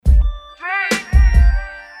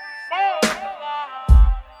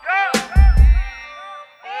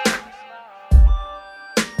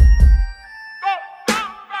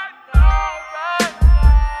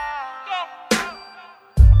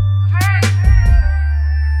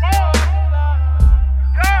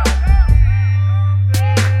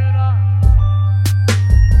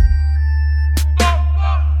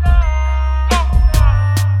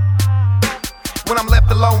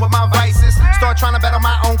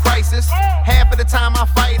crisis. Half of the time I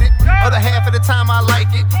fight it, other half of the time I like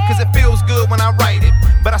it, cause it feels good when I write it,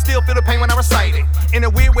 but I still feel the pain when I recite it. In a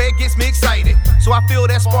weird way it gets me excited, so I feel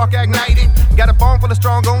that spark ignited. Got a bomb full of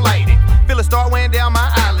strong, gon' light it. Feel it start weighing down my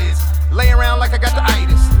eyelids, laying around like I got the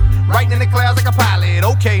itis. Writing in the clouds like a pilot.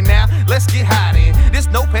 Okay, now let's get hot in. This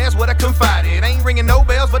notepad's what I confided. Ain't ringing no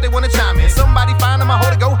bells, but they wanna chime in. Somebody find them, I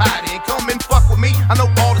hold it, go hide it. Come and fuck with me, I know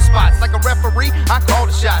all the spots. Like a referee, I call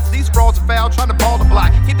the shots. These frauds are foul, trying to ball the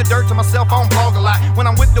block. Keep the dirt to myself, I don't blog a lot. When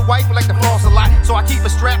I'm with the wife, I like to floss a lot. So I keep a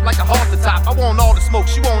strap like a halter top. I want all the smoke,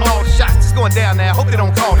 she want all the shots. It's going down now, hope they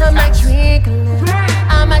don't call the cops. I might drink a little,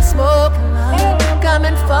 I might smoke a lot. Come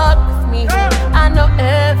and fuck with me, I know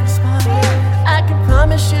every spot. I can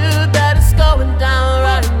promise you that it's going down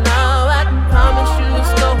right now. I can promise you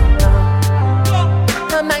it's going down.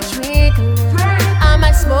 I might drink a little, I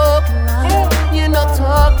might smoke a lot. You know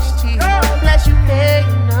talk is cheap, unless you pay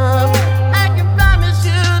enough. I can promise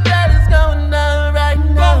you that it's going down right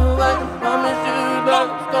now. I can promise you that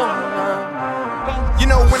it's going down. You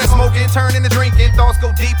know when I smoke it, turn into drinking. Thoughts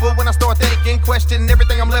go deeper when I start thinking. Question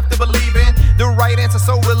everything I'm left to believe in. The right answer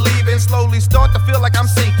so relieving. Slowly start to feel like I'm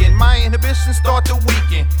sinking. My inhibitions start to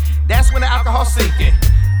weaken. That's when the alcohol sinking.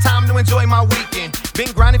 Time to enjoy my weekend.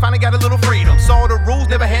 Been grinding, finally got a little freedom. Saw the rules,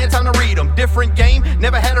 never had time to read them. Different game,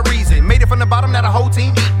 never had a reason. Made it from the bottom, now the whole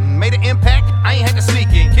team eating. Made an impact, I ain't had to sneak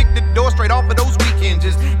in. Kicked the door straight off of those weekends.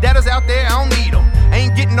 Just data's out there, I don't need them.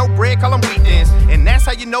 Ain't getting no bread, call them weekends. And that's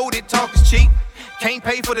how you know that talk is cheap. Can't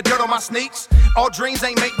pay for the dirt on my sneaks. All dreams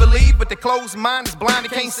ain't make believe, but the closed mind is blind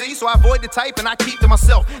and can't see. So I avoid the type and I keep to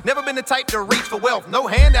myself. Never been the type to reach for wealth. No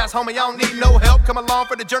handouts, homie, I don't need no help. Come along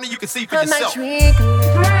for the journey, you can see for yourself. I might drink a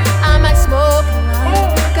little, I might smoke a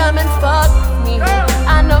lot. Come and fuck with me,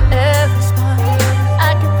 I know every spot.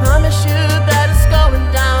 I can promise you that it's going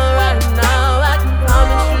down right now. I can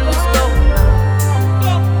promise you it's going down.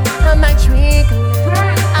 I might drink a little,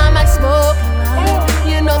 I might smoke a lot.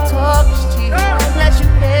 You know talk is cheap, unless you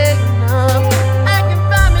pay enough. I can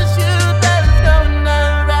promise you that it's going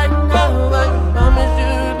down right now. I can promise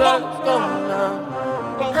you that it's going down.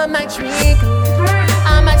 I might drink a little,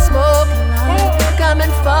 I might smoke a lot. Come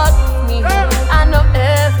and fuck with me, I know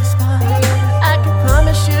every spot. I can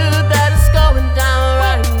promise you that it's going down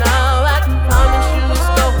right now. I can promise you it's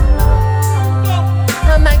going down.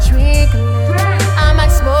 I might drink a little, I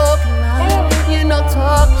might smoke a lot. You know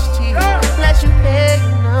talk is cheap, unless you pay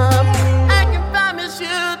enough. I can promise you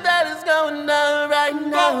that it's going down right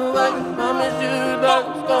now. I can promise you that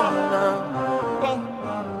it's going down.